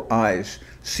 Material eyes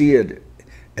see it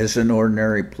as an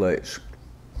ordinary place.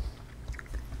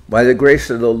 By the grace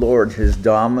of the Lord, his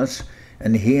dhammas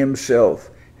and he himself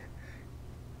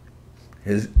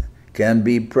can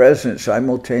be present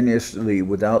simultaneously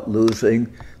without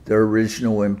losing their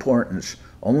original importance.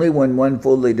 Only when one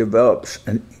fully develops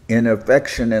in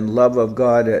affection and love of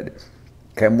Godhead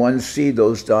can one see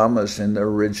those dhammas in their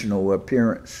original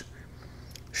appearance.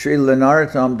 Sri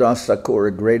Narottam Das Thakur,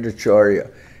 a great acharya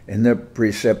in the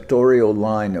preceptorial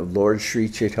line of Lord Sri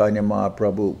Chaitanya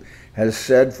Mahaprabhu, has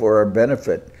said for our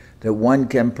benefit that one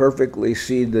can perfectly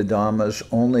see the dhammas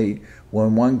only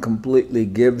when one completely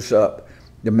gives up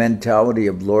the mentality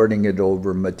of lording it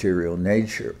over material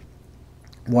nature.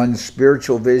 One's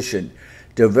spiritual vision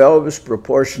develops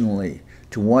proportionally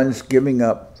to one's giving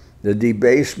up the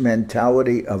debased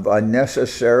mentality of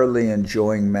unnecessarily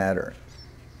enjoying matter.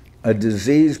 A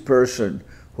diseased person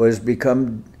who has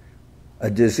become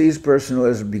diseased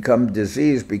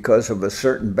because of a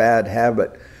certain bad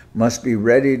habit must be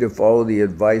ready to follow the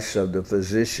advice of the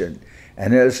physician,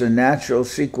 and as a natural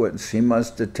sequence, he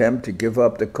must attempt to give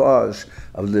up the cause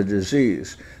of the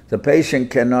disease. The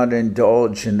patient cannot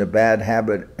indulge in the bad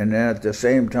habit and at the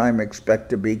same time expect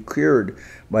to be cured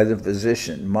by the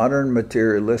physician. Modern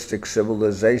materialistic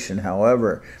civilization,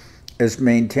 however, is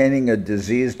maintaining a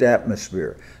diseased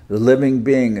atmosphere. The living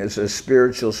being is a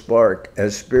spiritual spark,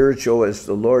 as spiritual as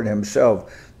the Lord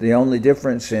himself. The only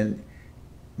difference is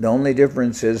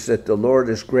that the Lord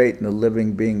is great and the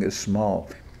living being is small.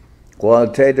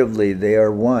 Qualitatively, they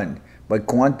are one, but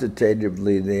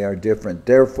quantitatively they are different.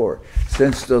 Therefore,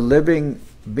 since the living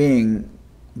being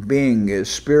is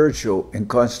spiritual in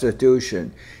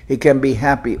constitution, he can be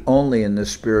happy only in the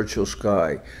spiritual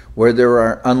sky, where there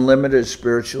are unlimited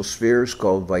spiritual spheres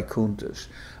called Vaikunthas.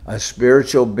 A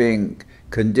spiritual being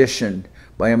conditioned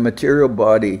by a material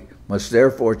body must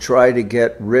therefore try to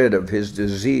get rid of his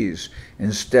disease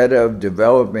instead of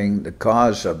developing the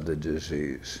cause of the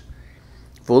disease.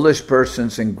 Foolish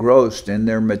persons engrossed in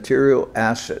their material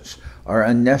assets are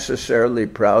unnecessarily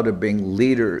proud of being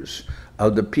leaders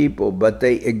of the people, but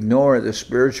they ignore the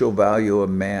spiritual value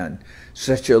of man.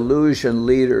 Such illusion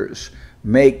leaders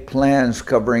make plans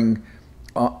covering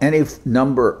any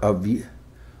number of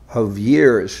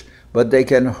years, but they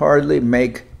can hardly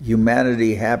make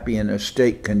humanity happy in a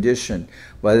state conditioned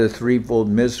by the threefold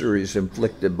miseries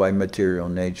inflicted by material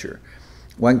nature.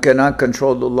 One cannot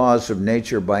control the laws of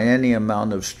nature by any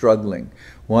amount of struggling.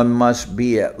 One must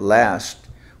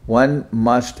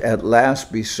at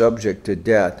last be subject to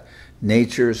death,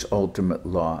 nature's ultimate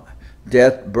law.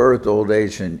 Death, birth, old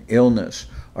age, and illness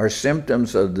are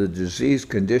symptoms of the diseased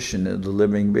condition of the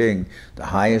living being. The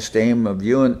highest aim of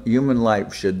human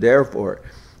life should therefore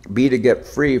be to get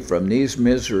free from these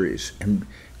miseries and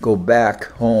go back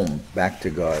home, back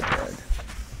to Godhead.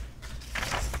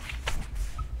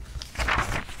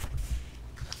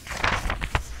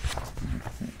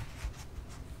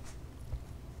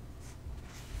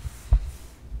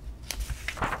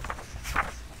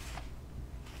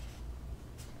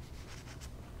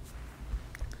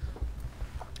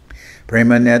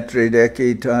 Premanetri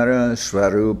deki tara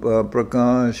swarupa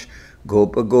prakash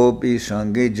gopa gopi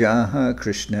sangi jaha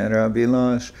krishnara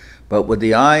vilas. But with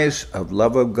the eyes of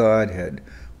love of Godhead,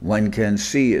 one can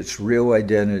see its real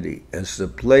identity as the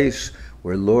place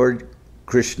where Lord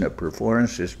Krishna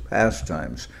performs his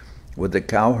pastimes with the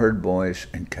cowherd boys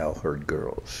and cowherd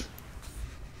girls.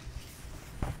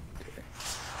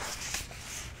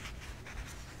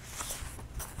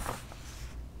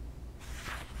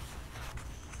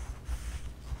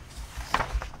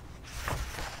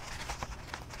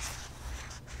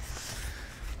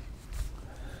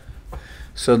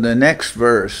 So the next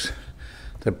verse,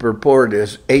 the purport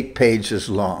is 8 pages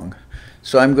long.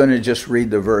 So I'm going to just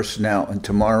read the verse now, and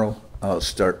tomorrow I'll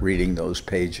start reading those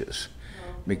pages,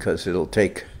 because it'll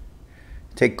take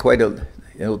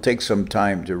some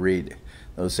time to read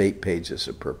those 8 pages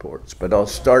of purports. But I'll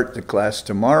start the class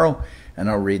tomorrow, and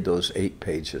I'll read those 8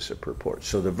 pages of purports.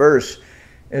 So the verse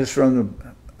is from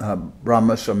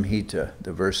Brahma Samhita,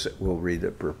 the verse that we'll read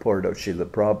the purport of Srila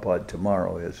Prabhupada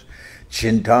tomorrow is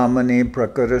Chintamani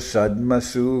prakara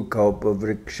sadmasu kalpa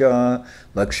vriksha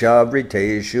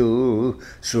lakshavriteshu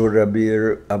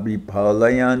surabir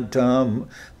abhipalayantam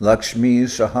lakshmi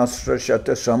sahasra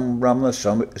shatasam brahma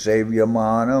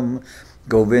sevyamanam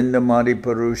govindamadi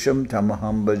parusham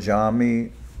tamaham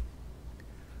bhajami.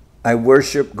 I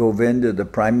worship Govinda, the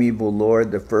primeval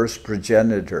Lord, the first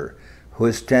progenitor, who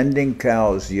is tending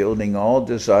cows, yielding all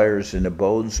desires in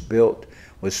abodes built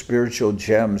with spiritual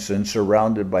gems and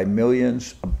surrounded by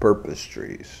millions of purpose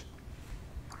trees,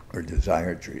 or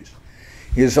desire trees.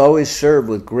 He is always served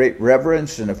with great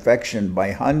reverence and affection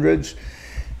by hundreds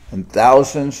and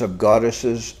thousands of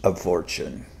goddesses of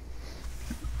fortune.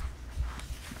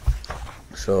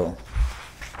 So,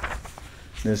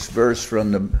 this verse is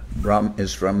from the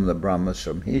Brahma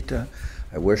Samhita.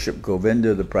 I worship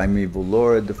Govinda, the primeval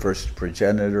Lord, the first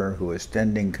progenitor, who is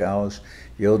tending cows,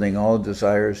 yielding all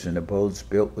desires in abodes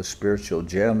built with spiritual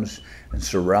gems and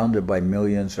surrounded by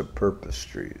millions of purpose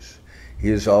trees. He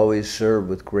is always served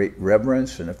with great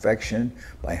reverence and affection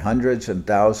by hundreds and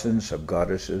thousands of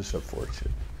goddesses of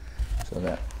fortune. So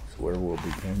that's where we'll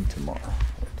begin tomorrow,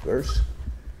 with verse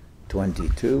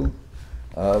 22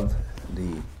 of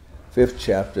the 5th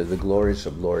chapter, the glories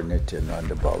of Lord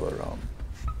Nityananda Balaram.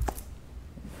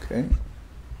 Okay.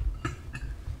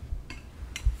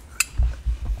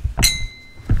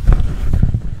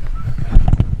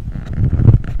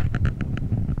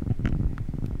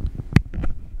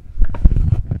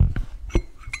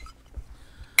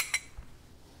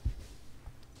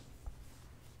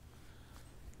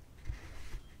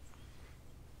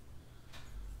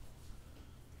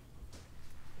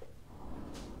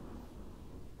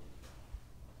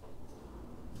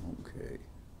 Okay.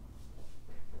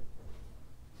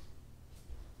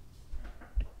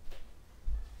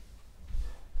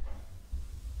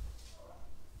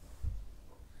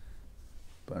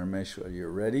 Parameshwar, you're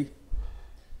ready?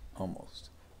 Almost.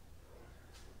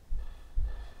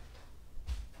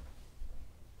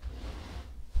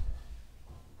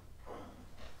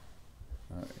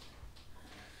 All right.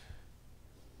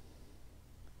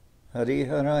 Hari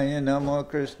Haraya Namo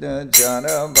Krishna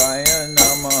Jaravaya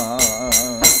Nama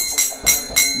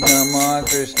Nama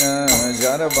Krishna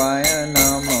Jaravaya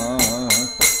Nama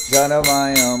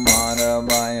Jaravaya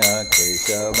Maravaya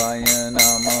Keshavaya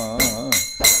Nama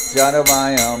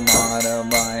Jaravaya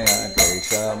Maravaya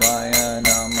Keshavaya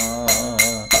Nama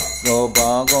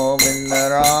Gopal Govinda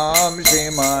Ram Shri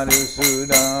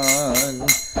Madhusudan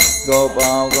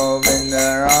Gopal Govinda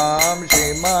Ram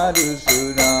Shri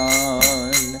Madhusudan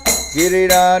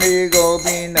Giridhari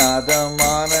Gopinatha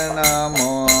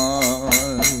Maranamon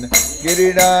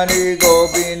Giridhari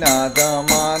Gopinatha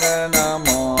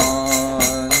Maranamon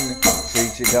Sri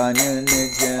Chaitanya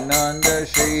Nityananda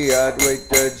Sri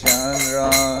Advaita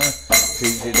Chandra Sri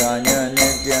Chaitanya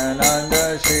Nityananda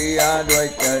Sri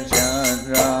Advaita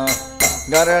Chandra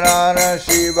Garadhara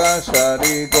Shiva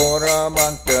Sari Gora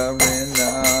Bhakta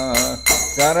Vrinda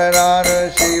Garadhara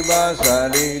Shiva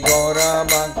Sari Gora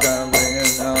Bhakta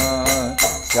Vrinda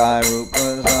Jai Rupa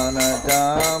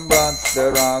Sanatan Bhakta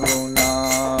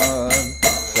Raghunath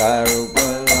Jai Rupa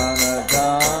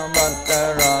Sanatan Bhakta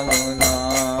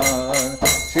Raghunath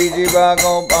Sri Jiva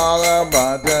Gopala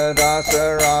Bhakta Rasa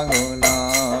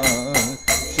Raghunath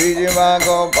Sri Jiva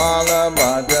Gopala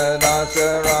Bhakta Rasa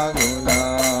Raghunath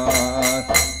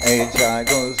Echai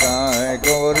Gosai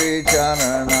Gauri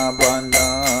Charana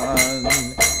Bandhan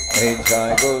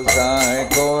Echai Gosai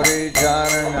Gauri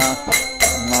Charana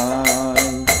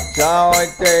Bandhan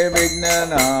Chawaite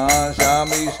Vignana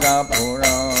Shamishna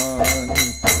Puran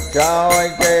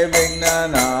Chawaite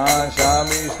Vignana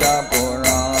Shamishna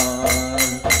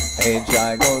Puran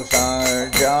Echai Gosai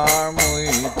Jarmui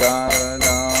Taradan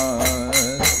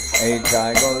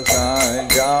Echai Gosai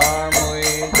Jarmui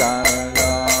Taradan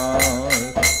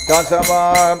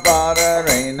Kasavar Pada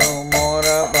Renu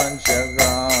Mora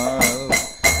Panchagram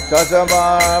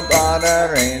Kasavar Pada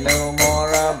Renu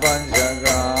Mora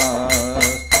Panchagram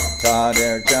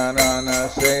Tadir Charana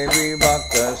Sevi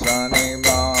Bhakta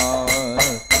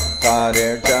Sanibas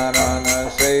Tadir Charana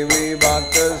Sevi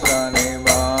Bhakta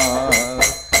Sanibas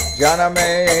Janame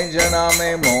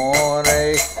Janame More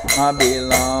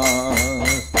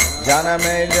Abhilas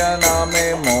Janame Janame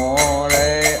More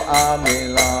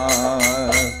Abhilas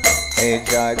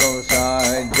Echai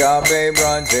Gosai Jabe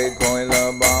Braje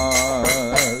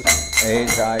Koilabas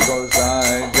Echai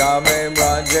Gosai Jabe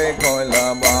Braje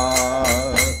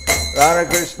Koilabas Radha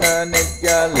Krishna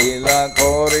Nitya Lila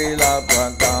Korila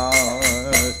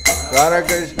Prakash Radha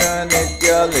Krishna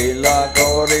Nitya Lila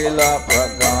Korila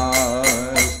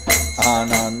Prakash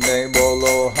Anand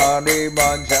bolo Hari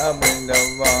Bhaja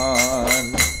Vrindavan.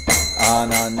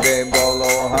 Anande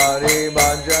bolo Hari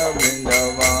Bhaja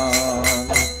Vrindavan.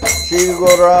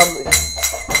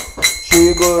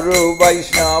 Shri Guru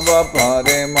Vaishnava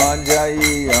Pare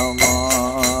Manjai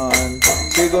Aman.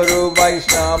 Shri Guru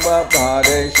Vaishnava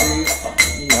Pare Shri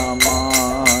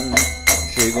Aman.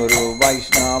 Shri Guru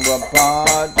Vaishnava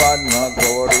Pad Padma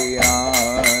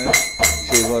Gauriyan.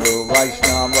 Shri Guru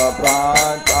Vaishnava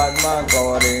Pad Padma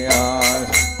Gauriyan.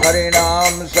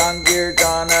 Harinam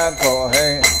Sankirtana Kohe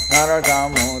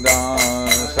Naratamudan.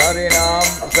 Harinam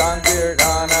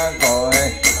Sankirtana Kohe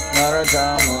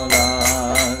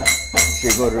Naratamudan.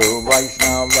 Shri Guru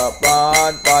Vaishnava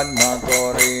Pad Padma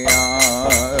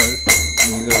Gauriyan.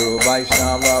 Shri Guru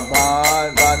Vaishnava Pad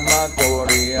Padma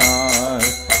Gauriyan.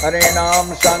 Harinam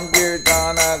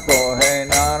Sankirtana Kohe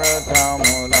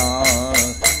Naratamudan.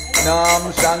 Nam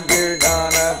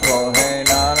Sankirtana Kohe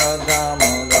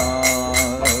Naratamudan.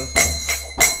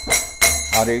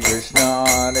 Hare Krishna,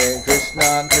 Krishna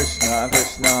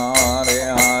Krishna, Hare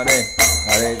Hare.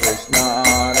 Hare Krishna,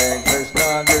 Krishna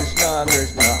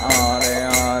Krishna, Hare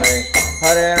Hare.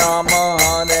 Hare Rama,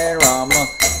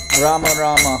 Rama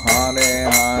Rama, Hare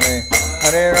Hare.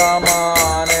 Hare Rama,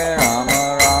 Rama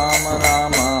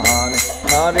Rama, Hare.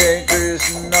 Hare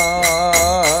Krishna,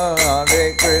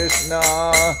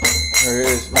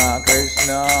 Krishna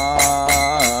Krishna,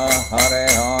 Hare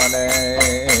Hare.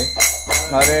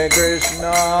 Hare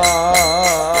Krishna,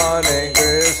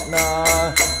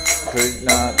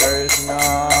 Krishna Krishna,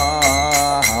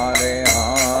 Hare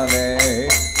Hare.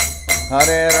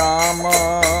 Hare Rama,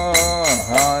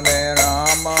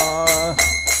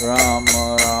 Rama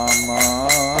Rama,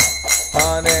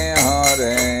 Hare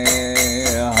Hare.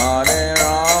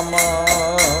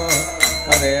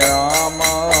 Hare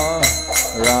Rama,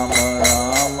 Rama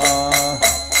Rama,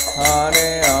 Hare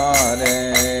Hare.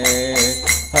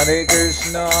 Hare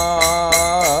Krishna,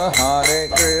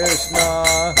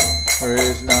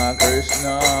 Krishna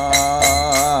Krishna,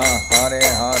 Hare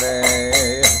Hare.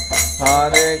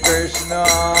 Hare Krishna,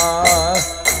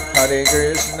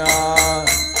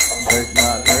 Krishna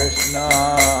Krishna,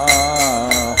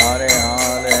 Hare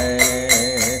Hare.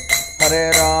 Hare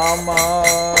Rama,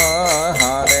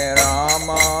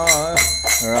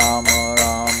 Rama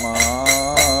Rama,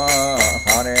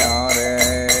 Hare Hare.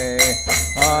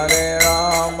 Hare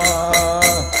Rama,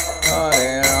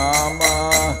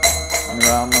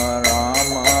 Rama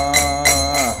Rama,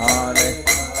 Hare.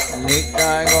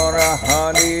 Nitai Gora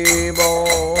Hari Bo,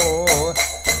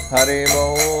 Hari Bo,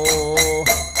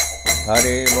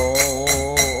 Hari Bo,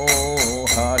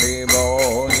 Hari Bo.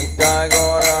 Nitai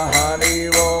Gora Hari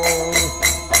Bo,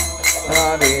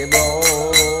 Hari Bo,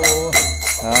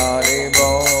 Hari Bo,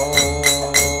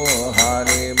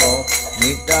 Hari Bo.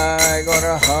 Nitai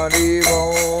Gora Hari Bo,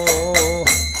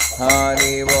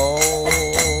 Hari Bo,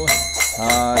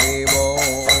 Hari Bo,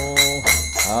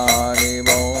 Hari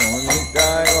Bo.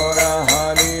 Nitai Gora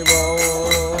Hari Bo,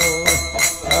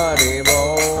 Hari Bo,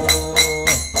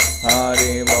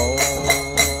 Hari Bo,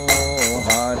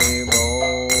 Hari Bo.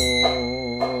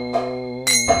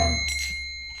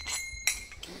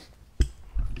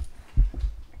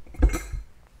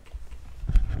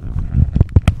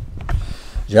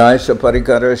 Jai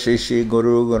Saparikara Shishi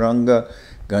Guru Gauranga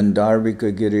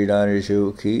Gandharvika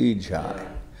Giridharishu Ki Jai.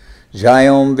 Jai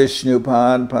Om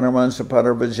Vishnupad Paramahansa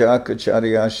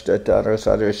Paravajakacharya Ashtatara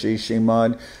Sadarshi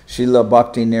Shimad Srila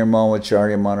Bhakti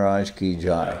Nirmawacharya Maharaj Ki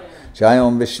Jai. Jai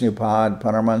Om Vishnupad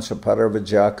Paramahansa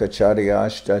Paravajakacharya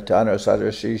Ashtatara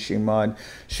Sadarshi Shimad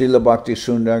Srila Bhakti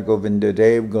Sundar Govinda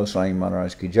Dev Goswami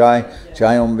Maharaj Ki Jai.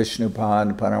 Jai Om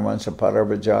Vishnupad Paramahansa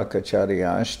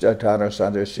Paravajakacharya Ashtatara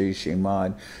Sadarshi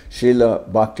Shimad Srila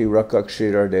Bhakti Rakak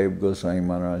Sridhar Dev Goswami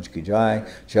Maharaj Ki Jai.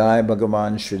 Jai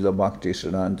Bhagavan Srila Bhakti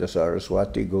Siddhanta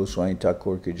Saraswati Goswami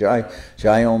Thakur Ki Jai.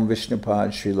 Jai Om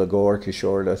Vishnupad Srila Gaur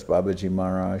Kishoredas Babaji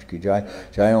Maharaj Ki Jai.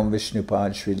 Jai Om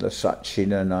Vishnupad Srila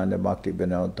Satchidananda Bhakti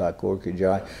Vinod Thakur Ki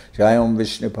Jai. Jai Om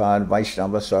Vishnupad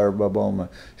Vaishnava Sarvabhauma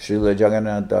Srila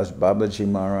Jagannath Das Babaji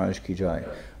Maharaj Ki Jai.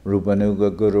 Rupanuga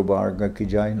Guru Varga Ki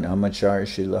Jai. Namachar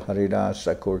Srila Haridas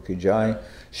Thakur Ki Jai.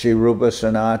 Shri Rupa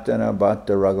Sanatana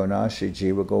Bhatta Raghunath Shri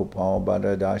Jiva Gopal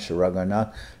Bhatta Das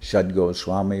Raghunath Shad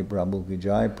Goswami Prabhu Ki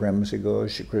Jai. Prem Se Go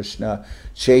Shri Krishna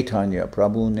Chaitanya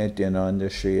Prabhu Nityananda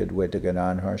Shri Advaita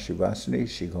Gadadhar Shivasani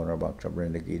Shri Gaura Bhakta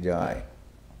Vrinda Ki Jai.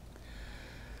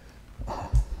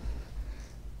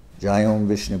 Jai Om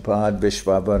Vishnupad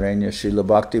Vishvavaranya Srila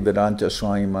Bhakti Vedanta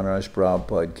Swami Maharaj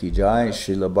Prabhupada Ki Jai.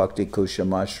 Srila Bhakti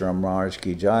Kushamashram Maharaj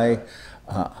Ki Jai.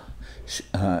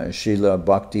 Srila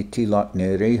Bhakti Tilak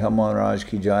Nereha Maharaj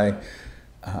Ki Jai.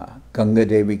 Ganga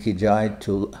Devi Ki Jai.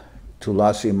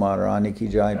 Tulasi Maharani ki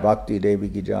jai, Bhakti Devi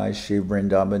ki jai, Shri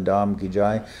Vrindavan Dham ki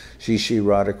jai, Shri Shri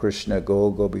Radha Krishna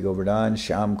Gopi Govardhan,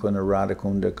 Sham Kunda Radha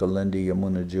Kunda Kalindi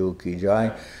Yamuna Ju ki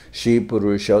jai, Shri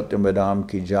Purushottam Dham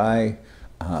ki jai,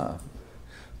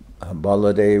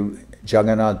 Baladev,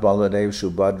 Jagannath Baladev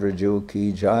Subhadra Ju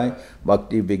ki jai,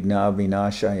 Bhakti Vigna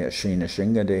Vinashaya Shri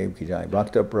Nrsingadev ki jai,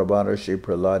 Bhakta Prabhara Shri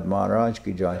Prahlad Maharaj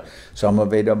ki jai,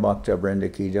 Samaveda Bhakta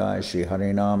Vrinda ki jai, Shri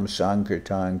Harinam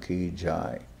Sankirtan ki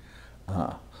jai.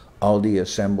 All the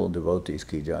assembled devotees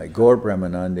ki jai. Gaur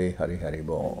Brahmanande Hari Hari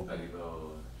Bol. Hari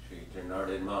Bol. Shri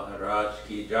Janardhan Maharaj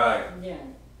ki jai. Yeah.